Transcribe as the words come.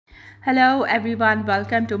Hello everyone,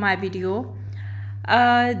 welcome to my video.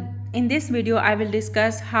 Uh, in this video, I will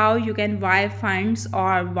discuss how you can wire funds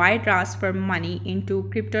or wire transfer money into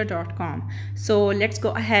crypto.com. So let's go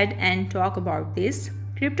ahead and talk about this.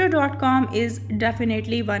 Crypto.com is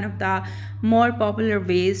definitely one of the more popular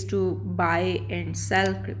ways to buy and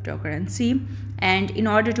sell cryptocurrency. And in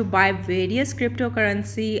order to buy various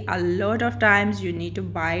cryptocurrency, a lot of times you need to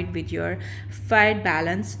buy it with your fiat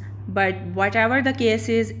balance. But whatever the case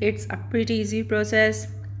is, it's a pretty easy process.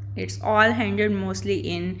 It's all handled mostly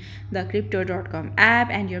in the crypto.com app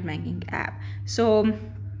and your banking app. So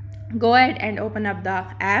go ahead and open up the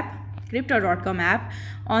app, crypto.com app.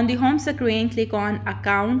 On the home screen, click on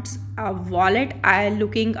accounts, a wallet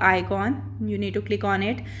looking icon. You need to click on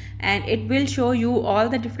it and it will show you all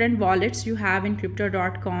the different wallets you have in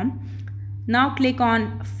crypto.com. Now click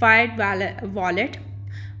on fiat wallet,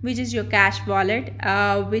 which is your cash wallet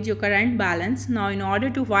with your current balance. Now in order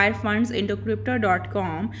to wire funds into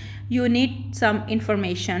crypto.com, you need some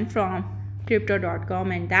information from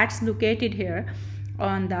crypto.com, and that's located here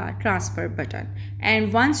on the transfer button.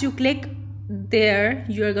 And once you click there,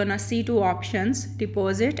 you're gonna see two options,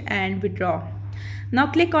 deposit and withdraw. Now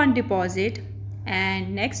click on deposit,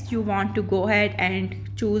 and next you want to go ahead and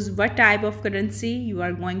choose what type of currency you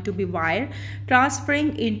are going to be wire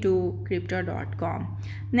transferring into crypto.com.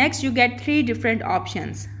 Next you get three different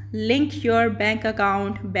options: link your bank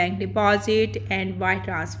account, bank deposit, and wire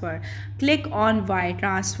transfer. Click on wire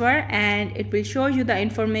transfer and it will show you the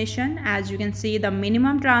information. As you can see, the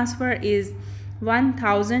minimum transfer is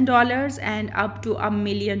 $1,000 and up to $1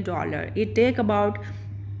 million. It takes about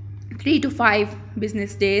 3 to 5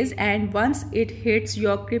 business days, and once it hits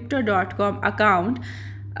your crypto.com account,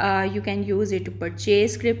 you can use it to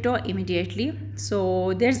purchase crypto immediately.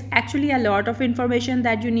 So there's actually a lot of information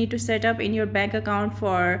that you need to set up in your bank account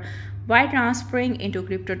for wire transferring into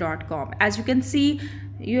crypto.com. As you can see,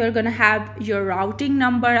 you're gonna have your routing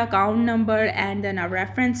number, account number, and then a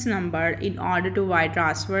reference number in order to wire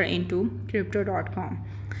transfer into crypto.com,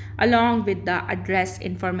 along with the address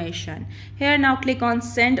information. Here now click on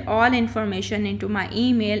send all information into my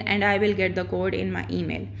email, and I will get the code in my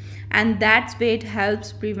email. And that's way it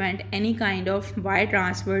helps prevent any kind of wire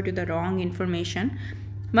transfer to the wrong information.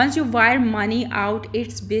 Once you wire money out,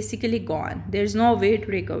 it's basically gone. There's no way to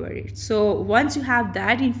recover it. So once you have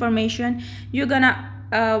that information, you're gonna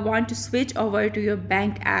want to switch over to your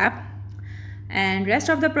bank app, and rest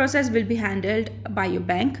of the process will be handled by your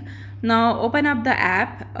bank. Now open up the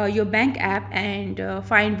app, your bank app, and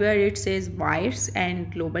find where it says wires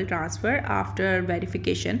and global transfer. After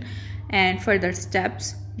verification and further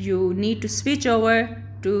steps, you need to switch over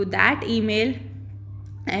to that email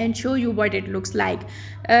and show you what it looks like.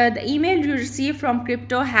 The email you receive from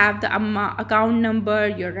crypto have the account number,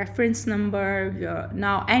 your reference number,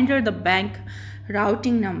 now enter the bank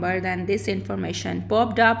routing number. Then this information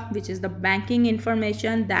popped up, which is the banking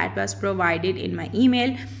information that was provided in my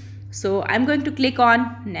email. So I'm going to click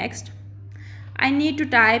on next. I need to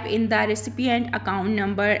type in the recipient account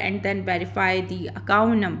number and then verify the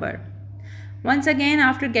account number. Once again,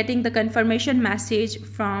 after getting the confirmation message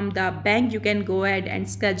from the bank, you can go ahead and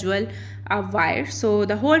schedule a wire. So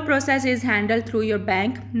the whole process is handled through your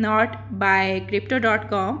bank, not by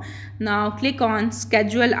crypto.com. Now click on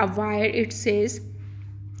schedule a wire, it says,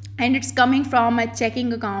 and it's coming from a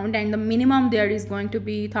checking account, and the minimum there is going to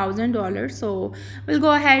be $1,000. So we'll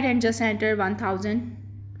go ahead and just enter 1,000.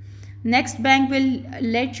 Next, bank will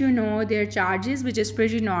let you know their charges, which is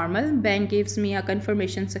pretty normal. Bank gives me a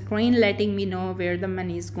confirmation screen letting me know where the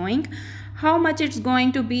money is going, how much it's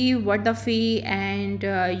going to be, what the fee, and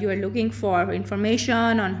you are looking for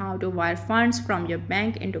information on how to wire funds from your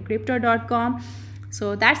bank into crypto.com.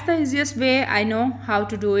 So that's the easiest way I know how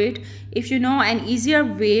to do it. If you know an easier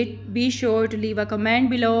way, be sure to leave a comment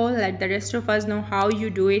below. Let the rest of us know how you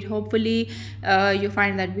do it. Hopefully you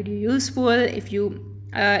find that video useful.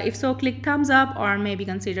 If so, click thumbs up or maybe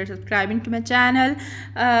consider subscribing to my channel.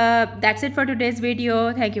 That's it for today's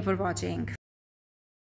video. Thank you for watching.